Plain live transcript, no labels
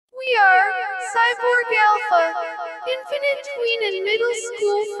OurLifeAsCyborgAlpha, Infinite Tween and Middle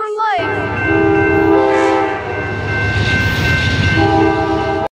School for Life.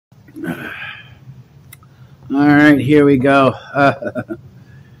 Alright, here we go.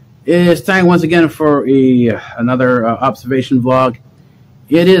 It's time once again for another observation vlog.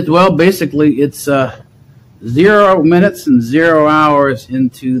 It is, well, basically it's 0 minutes and 0 hours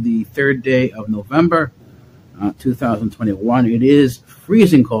into the 3rd day of November 2021. It is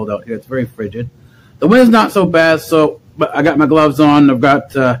freezing cold out here. It's very frigid. The wind's not so bad, but I got my gloves on. I've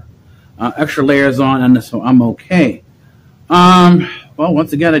got extra layers on, and so I'm okay. Well,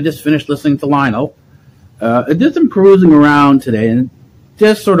 once again, I just finished listening to Lionel. I did some perusing around today, and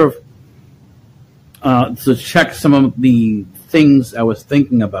just sort of to check some of the things I was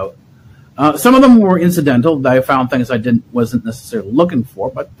thinking about. Some of them were incidental. I found things I wasn't necessarily looking for,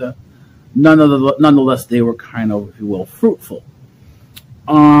 but nonetheless, they were kind of, if you will, fruitful.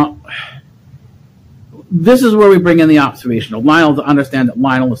 This is where we bring in the observational. Lionel, to understand that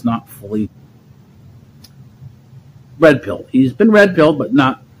Lionel is not fully red-pilled. He's been red-pilled, but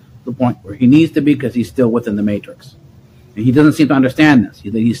not the point where he needs to be, because he's still within the matrix. And he doesn't seem to understand this.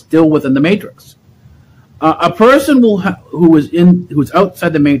 He's still within the matrix. A person who's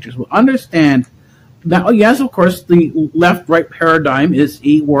outside the matrix will understand that, oh, yes, of course, the left-right paradigm is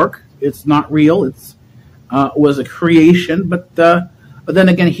a work. It's not real. It's was a creation, but then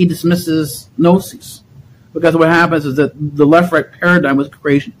again, he dismisses gnosis, because what happens is that the left-right paradigm was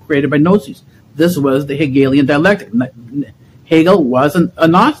created by gnosis. This was the Hegelian dialectic. Hegel wasn't a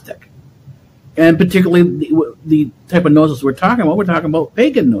Gnostic, and particularly the type of gnosis we're talking about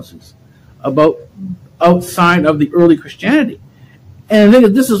pagan gnosis, about outside of the early Christianity. And I think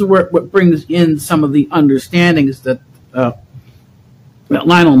that this is what brings in some of the understandings that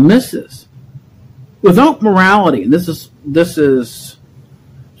Lionel misses. Without morality, and this is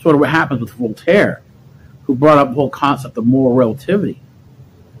sort of what happens with Voltaire, who brought up the whole concept of moral relativity.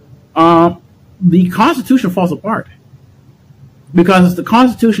 The Constitution falls apart, because the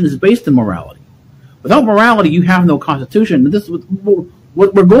Constitution is based in morality. Without morality, you have no Constitution. And this is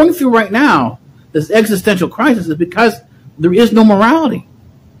what we're going through right now. This existential crisis is because there is no morality.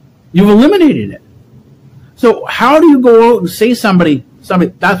 You've eliminated it. So how do you go out and say somebody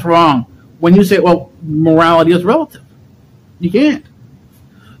that's wrong when you say, well, morality is relative? You can't.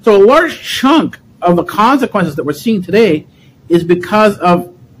 So a large chunk of the consequences that we're seeing today is because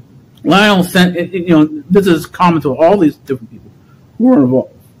of Lionel sent, this is common to all these different people who are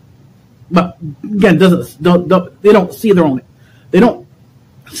involved. But again, they don't see their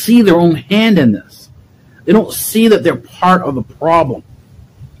own hand in this. They don't see that they're part of the problem.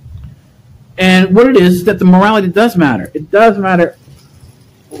 And what it is that the morality does matter. It does matter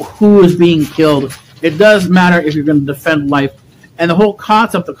who is being killed. It does matter if you're going to defend life. And the whole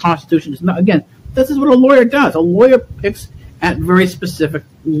concept of the Constitution is not, again, this is what a lawyer does. A lawyer picks at very specific,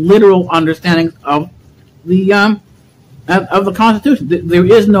 literal understandings of the Constitution. There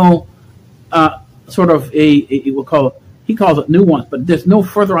is no sort of we'll call it, he calls it nuance, but there's no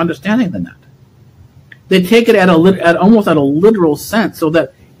further understanding than that. They take it almost at a literal sense, so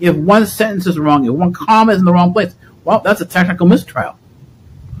that if one sentence is wrong, if one comma is in the wrong place, well, that's a technical mistrial.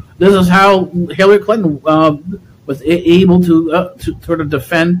 This is how Hillary Clinton was able to sort of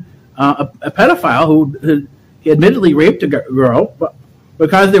defend a pedophile who admittedly raped a girl, but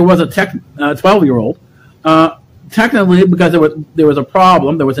because there was a 12-year-old, technically because there was a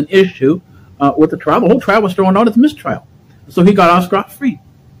problem, there was an issue with the trial. The whole trial was thrown out as mistrial, so he got off scot-free.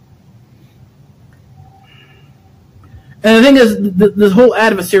 And the thing is, this whole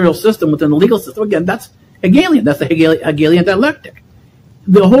adversarial system within the legal system, again, that's Hegelian. That's the Hegelian dialectic.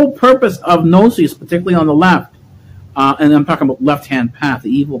 The whole purpose of gnosis, particularly on the left, and I'm talking about left-hand path,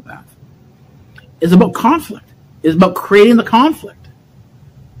 the evil path, is about conflict. It's about creating the conflict.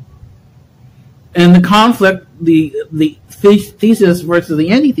 And the conflict, the thesis versus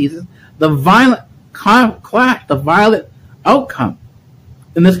the antithesis, the violent clash, the violent outcome.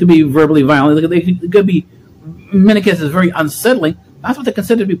 And this could be verbally violent. It could be, in many cases, very unsettling. That's what they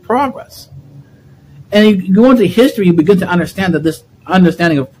consider to be progress. And you go into history, you begin to understand that this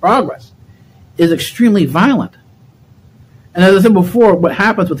understanding of progress is extremely violent. And as I said before, what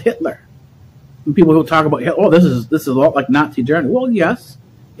happens with Hitler? When people who talk about, oh, this is a lot like Nazi Germany. Well, yes,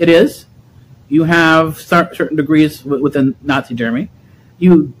 it is. You have certain degrees within Nazi Germany.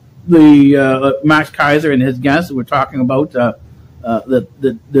 Max Kaiser and his guests were talking about the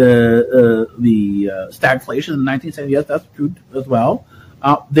stagflation in the 1970s. Yes, that's true as well.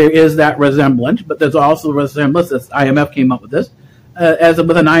 There is that resemblance, but there's also a resemblance. That IMF came up with this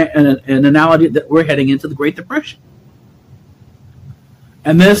with an analogy that we're heading into the Great Depression.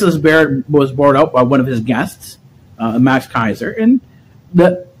 And this was brought out by one of his guests, Max Kaiser, and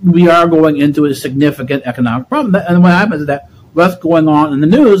that we are going into a significant economic problem. And what happens is that what's going on in the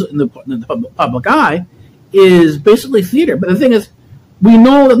news, in the public eye, is basically theater. But the thing is, we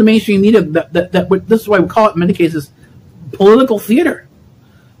know that the mainstream media, that this is why we call it in many cases political theater.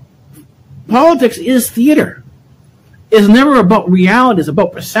 Politics is theater. It's never about reality. It's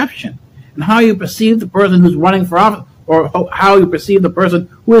about perception and how you perceive the person who's running for office, or how you perceive the person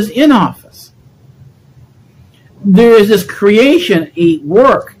who is in office. There is this creation, a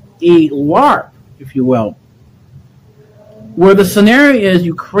work, a LARP, if you will, where the scenario is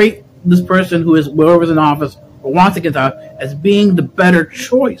you create this person who is whoever's in office or wants to get out as being the better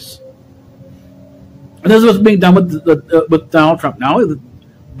choice. And this is what's being done with Donald Trump now.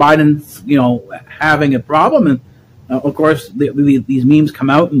 Biden's, having a problem, and of course these memes come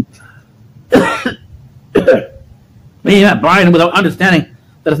out, and Biden without understanding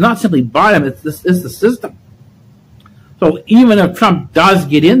that it's not simply Biden, it's the system. So even if Trump does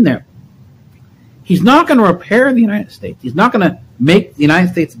get in there, he's not going to repair the United States. He's not going to make the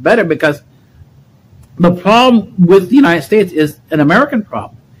United States better, because the problem with the United States is an American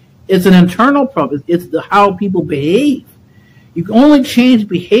problem. It's an internal problem. It's how people behave. You can only change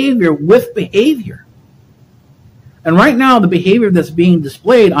behavior with behavior. And right now, the behavior that's being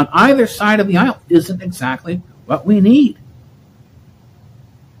displayed on either side of the aisle isn't exactly what we need.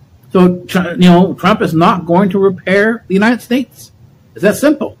 So, Trump is not going to repair the United States. It's that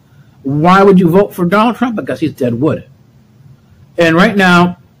simple. Why would you vote for Donald Trump? Because he's dead wood. And right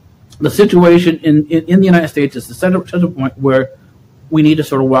now, the situation in the United States is to a point where we need to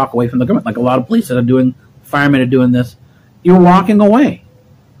sort of walk away from the government. Like a lot of police that are doing, firemen are doing this. You're walking away.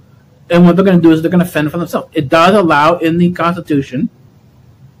 And what they're going to do is they're going to fend for themselves. It does allow in the Constitution,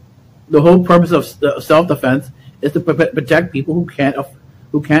 the whole purpose of self-defense is to protect people who can't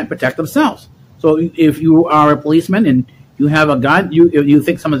protect themselves. So if you are a policeman and you have a gun, you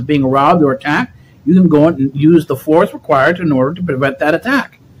think someone's being robbed or attacked, you can go and use the force required in order to prevent that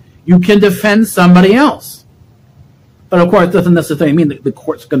attack. You can defend somebody else. But of course, it doesn't necessarily mean that the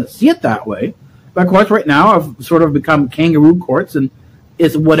court's going to see it that way. But courts right now have sort of become kangaroo courts, and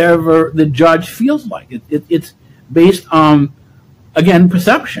it's whatever the judge feels like. It's based on, again,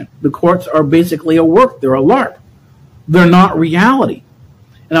 perception. The courts are basically a work. They're a LARP. They're not reality.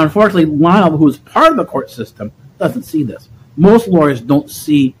 And unfortunately, Lionel, who is part of the court system, doesn't see this. Most lawyers don't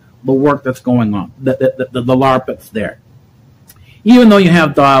see the work that's going on, the LARP that's there. Even though you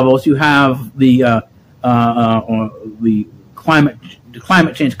have Davos, you have the climate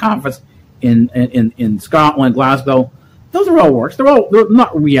change conference in Scotland, Glasgow. Those are all works. They're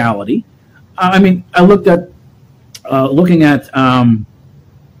not reality. I mean, I looked at looking at and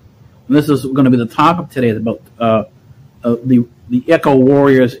this is going to be the topic today, is about the eco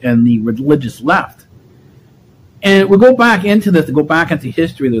warriors and the religious left. And we go back into this, to go back into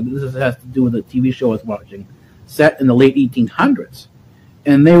history. This has to do with a TV show I was watching, set in the late 1800s.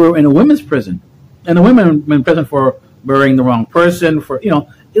 And they were in a women's prison. And the women were in prison for burying the wrong person, for,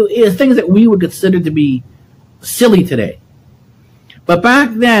 it's things that we would consider to be silly today. But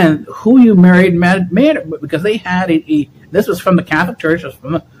back then, who you married mattered, because they had this was from the Catholic Church, it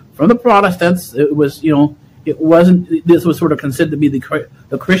was from the Protestants. It was, it wasn't, this was sort of considered to be the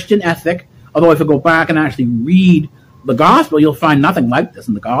Christian ethic. Although if you go back and actually read the gospel, you'll find nothing like this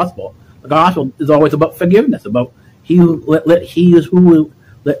in the gospel. The gospel is always about forgiveness, about let he who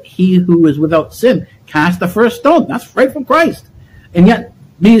is without sin cast the first stone. That's right from Christ. And yet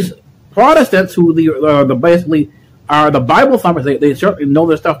these Protestants, who basically are the Bible thumpers, they certainly know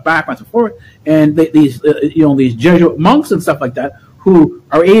their stuff backwards and forward, and these Jesuit monks and stuff like that, who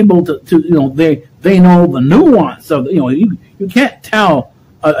are able to they know the nuance of you can't tell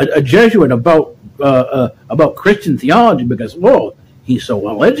a Jesuit about Christian theology because he's so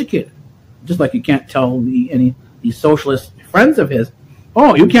well educated. Just like you can't tell any these socialist friends of his,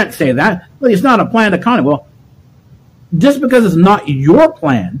 you can't say that. Well, it's not a planned economy. Well, just because it's not your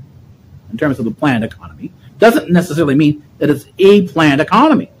plan in terms of the planned economy doesn't necessarily mean that it's a planned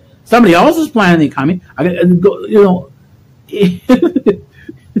economy. Somebody else is planning the economy.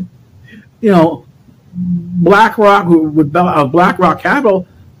 BlackRock, with BlackRock Capital,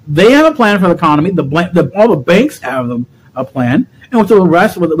 they have a plan for the economy. All the banks have a plan, and so the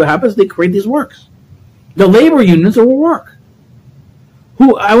rest, what happens, they create these works. The labor unions will work.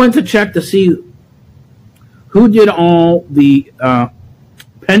 I went to check to see who did all the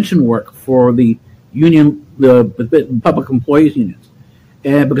pension work for the union, the public employees unions,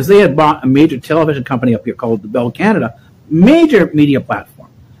 and because they had bought a major television company up here called the Bell Canada, major media platform.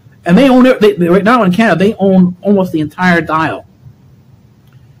 And they own it. Right now in Canada, they own almost the entire dial.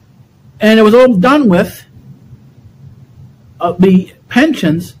 And it was all done with the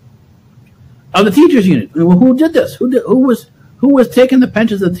pensions of the teachers union. Who did this? Who was taking the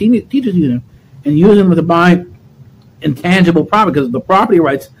pensions of the teachers union and using them to buy intangible property? Because the property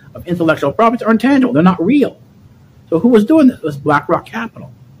rights of intellectual property are intangible; they're not real. So who was doing this? It was BlackRock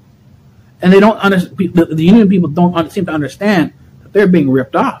Capital, and they don't understand. The union people don't seem to understand that they're being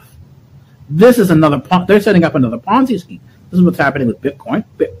ripped off. This is another. They're setting up another Ponzi scheme. This is what's happening with Bitcoin.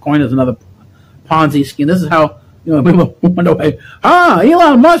 Bitcoin is another Ponzi scheme. This is how people wonder why.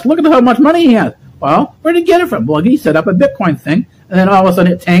 Elon Musk, look at how much money he has. Well, where did he get it from? Well, he set up a Bitcoin thing, and then all of a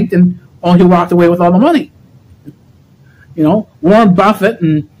sudden it tanked, and he walked away with all the money. Warren Buffett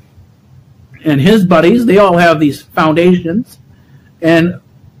and his buddies, they all have these foundations, and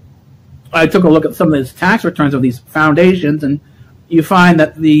I took a look at some of the tax returns of these foundations, and you find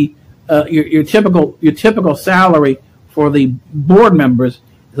that your typical salary for the board members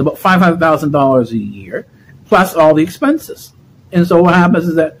is about $500,000 a year, plus all the expenses. And so what happens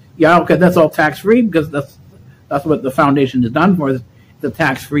is that, that's all tax-free, because that's what the foundation is done for, is the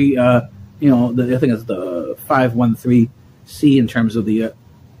tax-free, I think it's the 513C in terms of the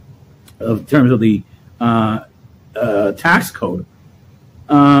tax code.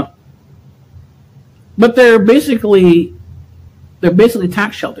 But they're basically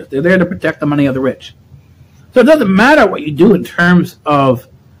tax shelters. They're there to protect the money of the rich. So it doesn't matter what you do in terms of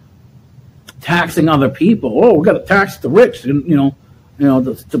taxing other people. Oh, we've got to tax the rich, and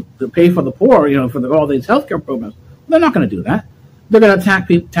to pay for the poor, for all these healthcare programs. They're not going to do that. They're going to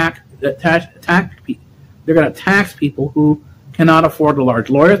they're going to tax people who cannot afford the large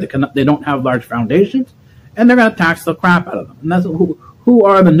lawyers. They don't have large foundations, and they're going to tax the crap out of them. And that's who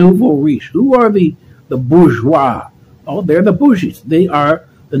are the nouveau riche? Who are the bourgeois? Oh, they're the bougies. They are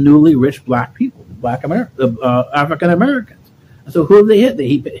the newly rich black people, African Americans. And so who do they hit?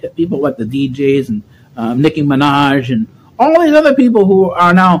 They hit people like the DJs and Nicki Minaj and all these other people who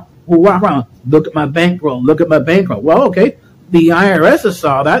walk around. Look at my bankroll. Look at my bankroll. Well, okay, the IRS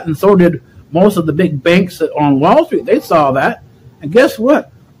saw that, and so did most of the big banks on Wall Street. They saw that, and guess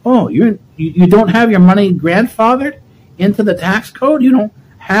what? Oh, you don't have your money grandfathered into the tax code. You don't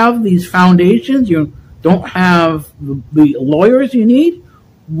have these foundations. You don't have the lawyers you need.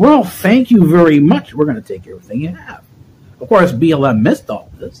 Well, thank you very much. We're going to take everything you have. Of course, BLM missed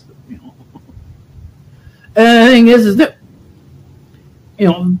all this. And the thing is that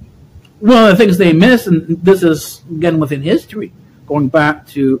one of the things they miss, and this is again within history, going back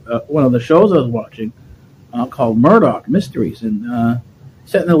to one of the shows I was watching called Murdoch Mysteries, and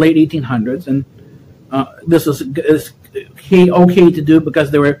set in the late 1800s, and this was okay to do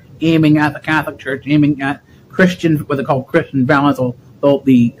because they were aiming at the Catholic Church, aiming at Christian, what they call Christian values, although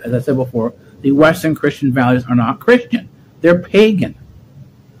as I said before, the Western Christian values are not Christian. They're pagan.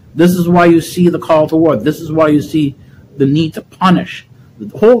 This is why you see the call to war. This is why you see the need to punish.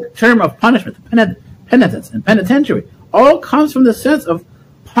 The whole term of punishment, penitence and penitentiary, all comes from the sense of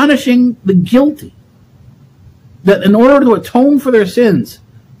punishing the guilty. That in order to atone for their sins,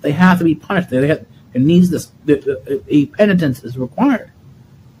 they have to be punished. It needs a penitence is required.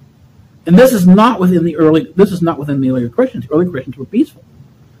 And this is not within the earlier Christians. Early Christians were peaceful.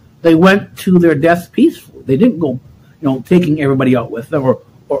 They went to their deaths peacefully. They didn't go, taking everybody out with them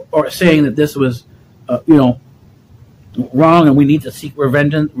or saying that this was, wrong and we need to seek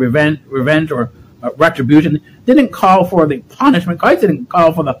revenge or retribution. They didn't call for the punishment. Christ didn't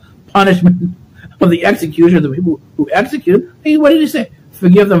call for the punishment of the execution of the people who executed. Hey, what did he say?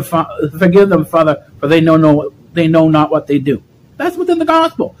 Forgive them, Father, for they know not what they do. That's within the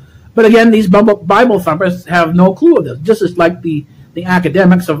gospel. But again, these Bible thumpers have no clue of this. Just as like the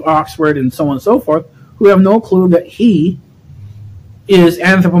academics of Oxford and so on and so forth, who have no clue that he is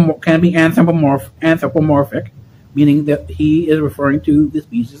can be anthropomorphic, meaning that he is referring to the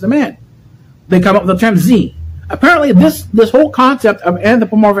species of man. They come up with the term Z. Apparently, this whole concept of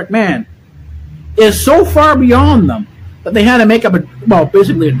anthropomorphic man is so far beyond them that they had to make up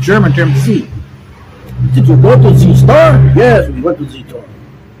basically a German term, Z. Did you go to Z store? Yes, we went to Z store.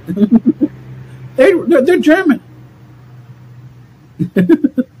 they're German.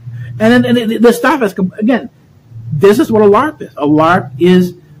 And then the stuff is, again, this is what a LARP is. A LARP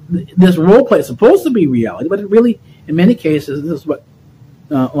is this role play. It's supposed to be reality, but it really, in many cases, this is what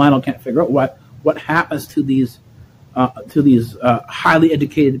Lionel can't figure out, what happens to these highly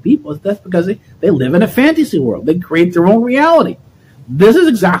educated people. That's because they live in a fantasy world. They create their own reality. This is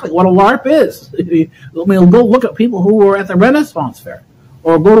exactly what a LARP is. Go look at people who were at the Renaissance Fair,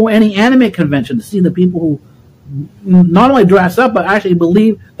 or go to any anime convention to see the people who not only dress up but actually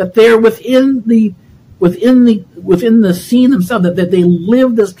believe that they're within the within the scene themselves, that they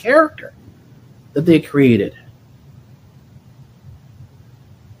live this character that they created.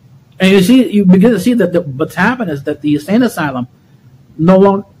 And you begin to see that what's happened is that the insane asylum no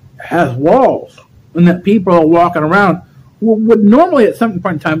longer has walls, and that people are walking around who would normally at some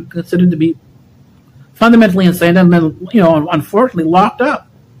point in time considered to be fundamentally insane, and then, unfortunately locked up.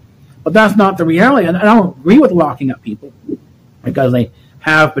 But that's not the reality, and I don't agree with locking up people because they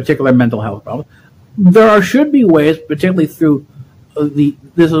have particular mental health problems. There should be ways, particularly through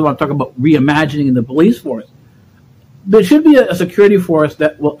this is what I'm talking about, reimagining the police force. There should be a security force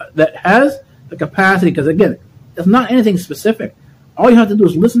that has the capacity, because again, it's not anything specific. All you have to do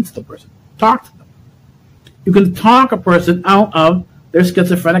is listen to the person, talk to them. You can talk a person out of their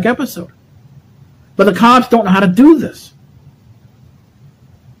schizophrenic episode. But the cops don't know how to do this.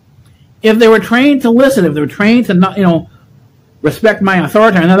 If they were trained to listen, if they were trained to not, respect my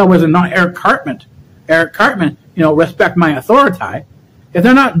authority, in other words, they're not Eric Cartman, respect my authority. If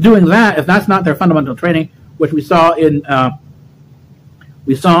they're not doing that, if that's not their fundamental training, which we saw in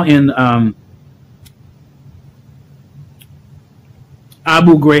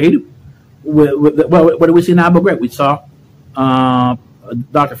Abu Ghraib. What did we see in Abu Ghraib? We saw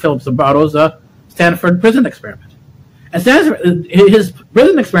Dr. Philip Zimbardo's Stanford prison experiment. And his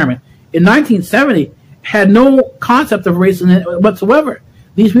prison experiment in 1970 had no concept of race in it whatsoever.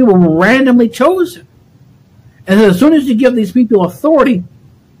 These people were randomly chosen. And as soon as you give these people authority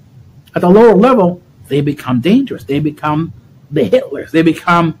at the lower level, they become dangerous. They become the Hitlers. They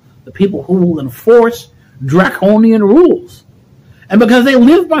become the people who will enforce draconian rules. And because they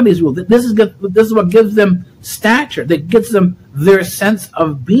live by these rules, this is what gives them stature. That gives them their sense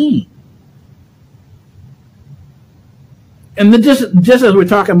of being. And just as we're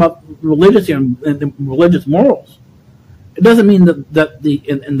talking about religious and religious morals, it doesn't mean that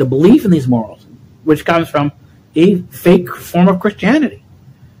the belief in these morals, which comes from a fake form of Christianity.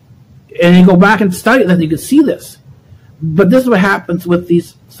 And you go back and study it, then you can see this. But this is what happens with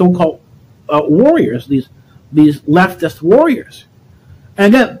these so-called warriors, these leftist warriors.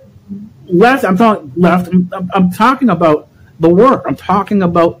 And again, I'm talking about the work. I'm talking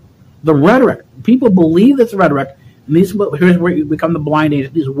about the rhetoric. People believe this rhetoric, and here's where you become the blind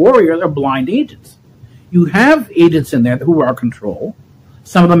agent. These warriors are blind agents. You have agents in there who are control.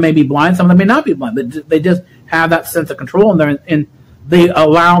 Some of them may be blind, some of them may not be blind. They just have that sense of control in there, and they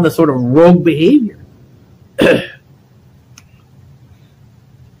allow this sort of rogue behavior. And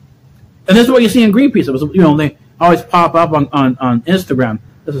this is what you see in Greenpeace. It was, they always pop up on Instagram.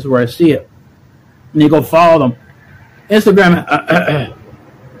 This is where I see it. And you go follow them. Instagram,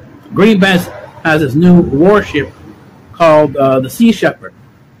 Greenpeace has this new warship called the Sea Shepherd.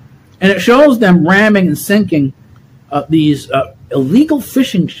 And it shows them ramming and sinking these illegal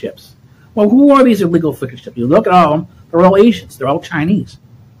fishing ships. Well, who are these illegal fishing ships? You look at all of them, they're all Asians. They're all Chinese.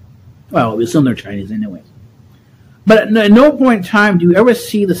 Well, we assume they're Chinese anyways. But at no point in time do you ever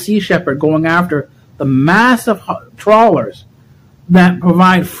see the Sea Shepherd going after the massive trawlers that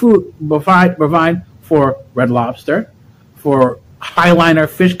provide food, provide for Red Lobster, for Highliner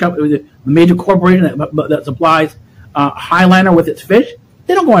Fish Company, the major corporation that supplies Highliner with its fish.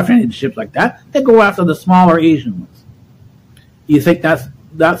 They don't go after any ships like that. They go after the smaller Asian ones. You think that's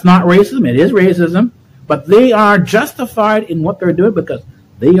not racism? It is racism, but they are justified in what they're doing because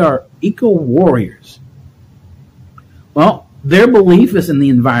they are eco-warriors. Well, their belief is in the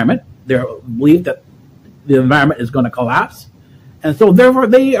environment. Their belief that the environment is going to collapse. And so, therefore,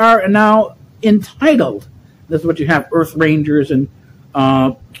 they are now entitled. This is what you have Earth Rangers and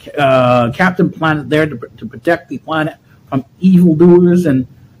Captain Planet there to protect the planet from evildoers and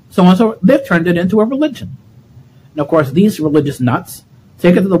so on. So they've turned it into a religion. And, of course, these religious nuts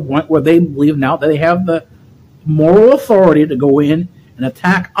take it to the point where they believe now that they have the moral authority to go in and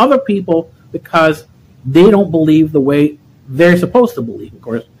attack other people because they don't believe the way they're supposed to believe. Of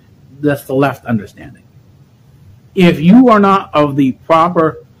course, that's the left understanding. If you are not of the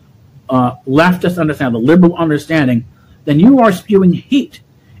proper leftist understanding, the liberal understanding, then you are spewing hate.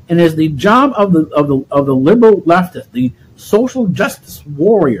 And it is the job of the liberal leftist, the social justice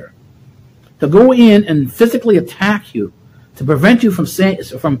warrior, to go in and physically attack you, to prevent you from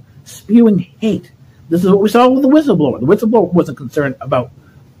spewing hate. This is what we saw with the whistleblower. The whistleblower wasn't concerned about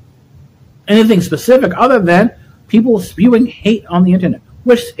anything specific other than people spewing hate on the internet.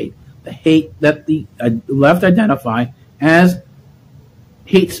 Which hate? The hate that the left identify as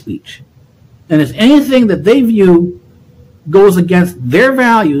hate speech. And if anything that they view goes against their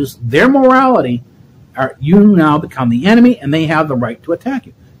values, their morality, you now become the enemy and they have the right to attack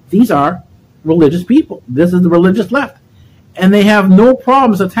you. These are religious people. This is the religious left. And they have no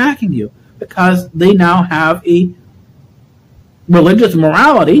problems attacking you because they now have a religious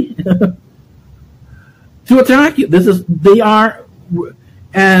morality to attack you. They are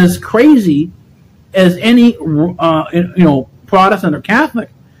as crazy as any Protestant or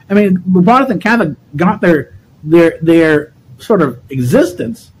Catholic. I mean, the Protestant and Catholic got their sort of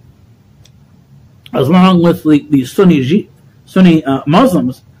existence along with the Sunni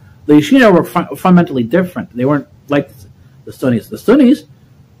Muslims. The Shia were fundamentally different. They weren't like the Sunnis. The Sunnis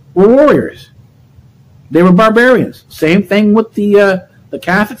were warriors. They were barbarians. Same thing with the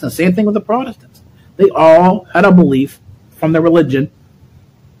Catholics, and same thing with the Protestants. They all had a belief from their religion,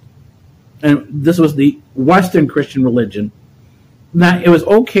 and this was the Western Christian religion, that it was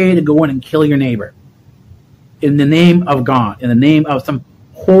okay to go in and kill your neighbor in the name of God, in the name of some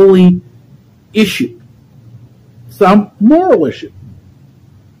holy issue, some moral issue.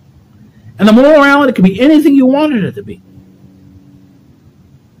 And the morality could be anything you wanted it to be.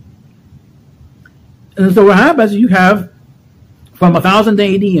 And so what happens, you have, from 1000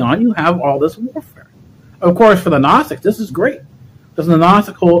 AD on, you have all this warfare. Of course, for the Gnostics, this is great. Because in the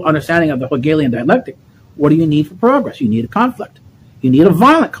Gnostic whole understanding of the Hegelian dialectic, what do you need for progress? You need a conflict. You need a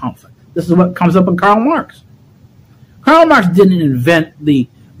violent conflict. This is what comes up in Karl Marx. Karl Marx didn't invent the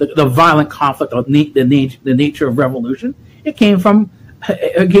violent conflict or the nature of revolution. It came from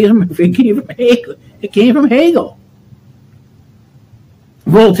Hegel.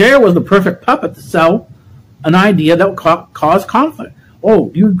 Voltaire was the perfect puppet to sell an idea that would cause conflict.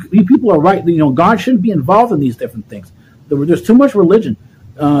 Oh, you people are right. God shouldn't be involved in these different things. There's too much religion,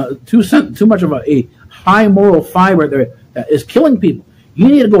 too much of a high moral fiber there that is killing people. You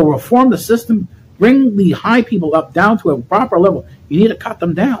need to go reform the system, bring the high people up down to a proper level. You need to cut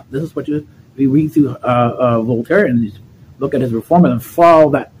them down. This is what we read through Voltaire and look at his reformers and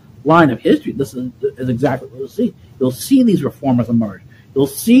follow that line of history. This is exactly what you'll see. You'll see these reformers emerge. You'll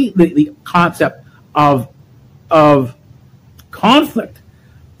see the concept of conflict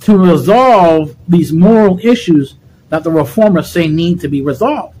to resolve these moral issues that the reformers say need to be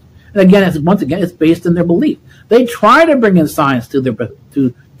resolved. And again, it's based in their belief. They try to bring in science to their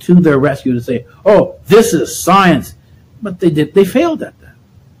rescue to say, "Oh, this is science," but they failed at that.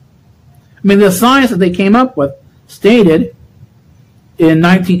 I mean, the science that they came up with stated in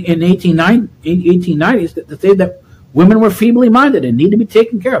 1890s that say that women were feebly minded and need to be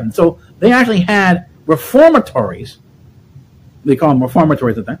taken care of. And so they actually had reformatories. They call them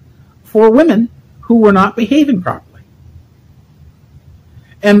reformatories at that, for women who were not behaving properly.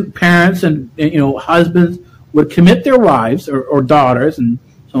 And parents and husbands would commit their wives or daughters and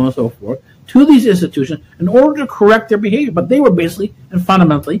so on and so forth to these institutions in order to correct their behavior. But they were basically and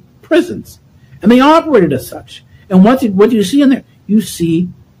fundamentally prisons, and they operated as such. And what you see in there, you see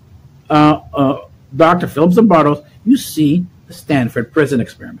Dr. Philip Zimbardo's. You see the Stanford prison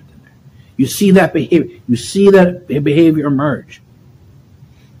experiment in there. You see that behavior. You see that behavior emerge.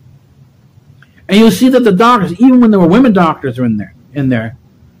 And you see that the doctors, even when there were women doctors are in there,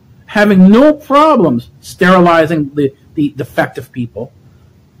 having no problems sterilizing the defective people,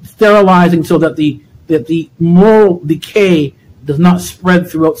 sterilizing so that the moral decay does not spread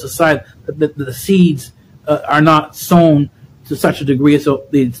throughout society, that the seeds are not sown to such a degree, so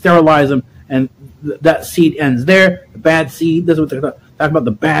they sterilize them, and that seed ends there. The bad seed, this is what they're talking about,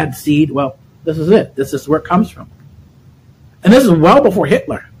 the bad seed. Well, this is it. This is where it comes from. And this is well before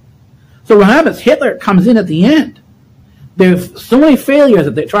Hitler. So what happens, Hitler comes in at the end. There's so many failures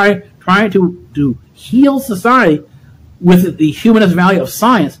that they try to heal society with the humanist value of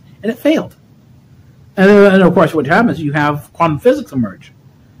science, and it failed. And of course, what happens, you have quantum physics emerge.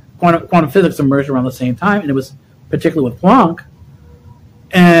 Quantum physics emerged around the same time, and it was particularly with Planck.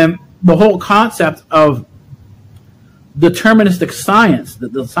 And the whole concept of deterministic science,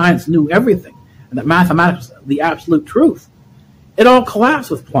 that the science knew everything, and that mathematics was the absolute truth, it all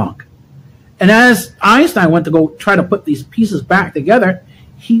collapsed with Planck. And as Einstein went to go try to put these pieces back together,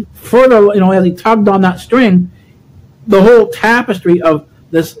 he further, as he tugged on that string, the whole tapestry of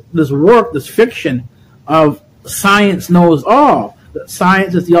this work, this fiction of science knows all, that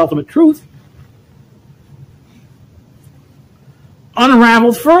science is the ultimate truth,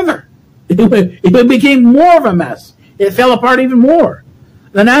 unraveled further. It became more of a mess. It fell apart even more.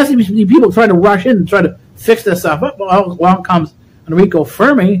 Then as these people try to rush in and try to fix this stuff up, along comes Enrico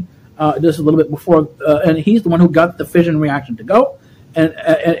Fermi, just a little bit before, and he's the one who got the fission reaction to go. And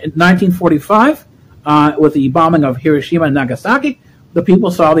in 1945, with the bombing of Hiroshima and Nagasaki, the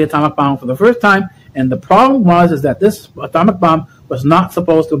people saw the atomic bomb for the first time, and the problem is that this atomic bomb was not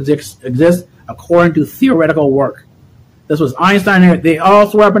supposed to exist according to theoretical work. This was Einstein here. They all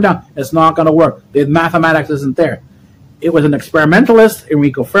swore up and down, it's not going to work. The mathematics isn't there. It was an experimentalist,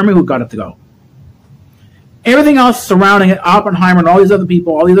 Enrico Fermi, who got it to go. Everything else surrounding it, Oppenheimer and all these other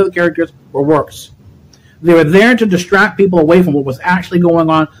people, all these other characters, were works. They were there to distract people away from what was actually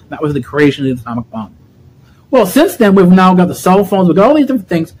going on. That was the creation of the atomic bomb. Well, since then, we've now got the cell phones, we've got all these different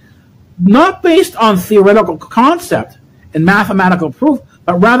things, not based on theoretical concept and mathematical proof,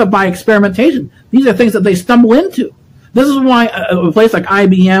 but rather by experimentation. These are things that they stumble into. This is why a place like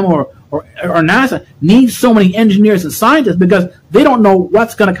IBM or NASA needs so many engineers and scientists, because they don't know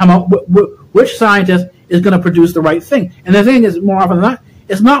what's going to come out, which scientist is going to produce the right thing. And the thing is, more often than not,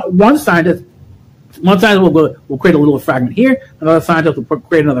 it's not one scientist. One scientist will create a little fragment here, another scientist will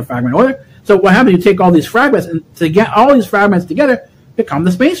create another fragment over there. So what happens, you take all these fragments, and to get all these fragments together, become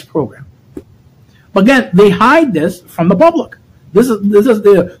the space program. But again, they hide this from the public. They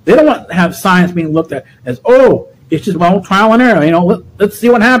don't want to have science being looked at as, oh, it's just, well, trial and error. You know, let's see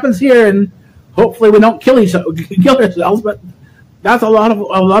what happens here, and hopefully we don't kill ourselves. But that's a lot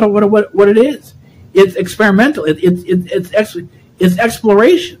of what it is. It's experimental. It's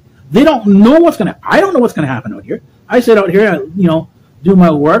exploration. They don't know what's going to. I don't know what's going to happen out here. I sit out here, do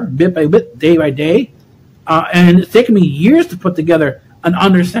my work bit by bit, day by day, and it's taken me years to put together an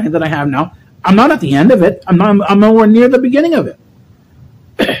understanding that I have now. I'm not at the end of it. I'm nowhere near the beginning of it.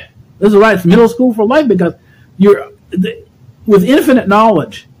 This is why it's middle school for life, because with infinite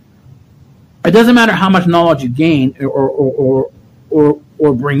knowledge. It doesn't matter how much knowledge you gain or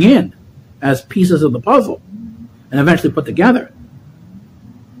bring in as pieces of the puzzle and eventually put together.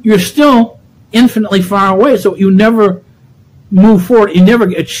 You're still infinitely far away, so you never move forward. You never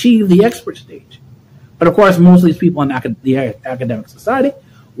achieve the expert stage. But of course, most of these people in the academic society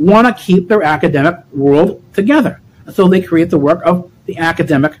want to keep their academic world together. And so they create the work of the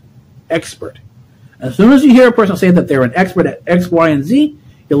academic expert. As soon as you hear a person say that they're an expert at X, Y, and Z,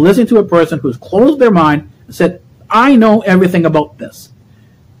 you're listening to a person who's closed their mind and said, I know everything about this.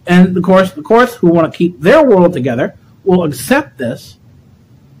 And of course, who want to keep their world together will accept this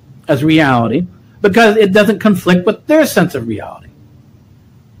as reality because it doesn't conflict with their sense of reality.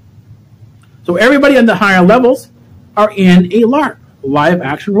 So everybody on the higher levels are in a LARP, live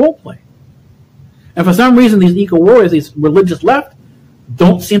action role play. And for some reason, these eco-warriors, these religious left,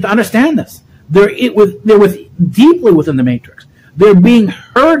 don't seem to understand this. They're deeply within the matrix. They're being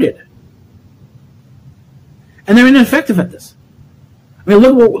herded. And they're ineffective at this. I mean,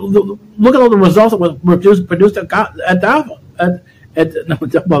 look at all the results that was produced at Davos.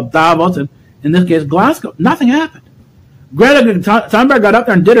 Davos, and in this case, Glasgow. Nothing happened. Greate Thunberg got up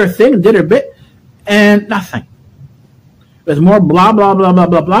there and did her thing and did her bit, and nothing. There's more blah, blah, blah, blah,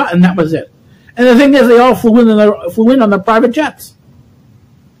 blah, blah, and that was it. And the thing is, they all flew in on their private jets.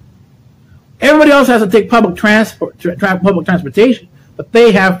 Everybody else has to take public transportation, but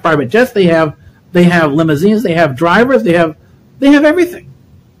they have private jets. They have limousines. They have drivers. They have everything.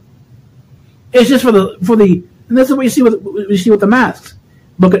 It's just for the and this is what you see with the masks.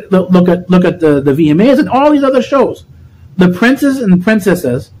 Look at the VMAs and all these other shows. The princes and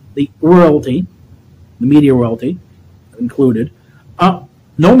princesses, the royalty, the media royalty included, no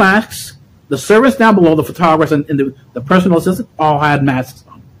masks. The servants down below, the photographers and the personal assistant, all had masks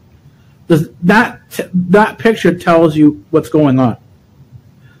on. That picture tells you what's going on.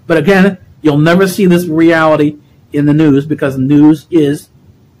 But again, you'll never see this reality in the news because news is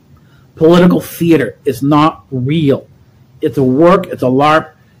political theater. It's not real. It's a work. It's a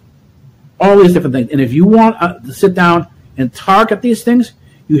LARP. All these different things. And if you want to sit down and target these things,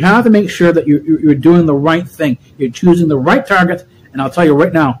 you have to make sure that you're doing the right thing. You're choosing the right targets. And I'll tell you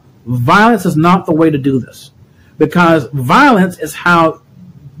right now, violence is not the way to do this, because violence is how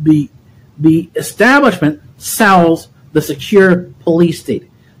the establishment sells the secure police state.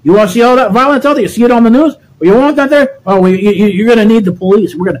 You want to see all that violence out there? You see it on the news? Or you want that there? Oh, you're going to need the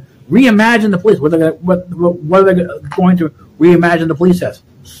police. We're going to reimagine the police. What are they going to reimagine the police as?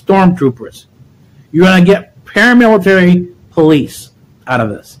 Stormtroopers. You're going to get paramilitary police out of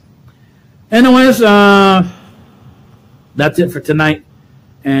this. Anyways, that's it for tonight.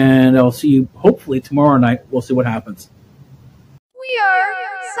 And I'll see you hopefully tomorrow night. We'll see what happens. We are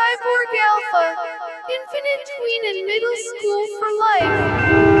Cyborg Alpha, Infinite Tween and Middle School for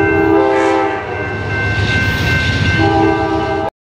Life.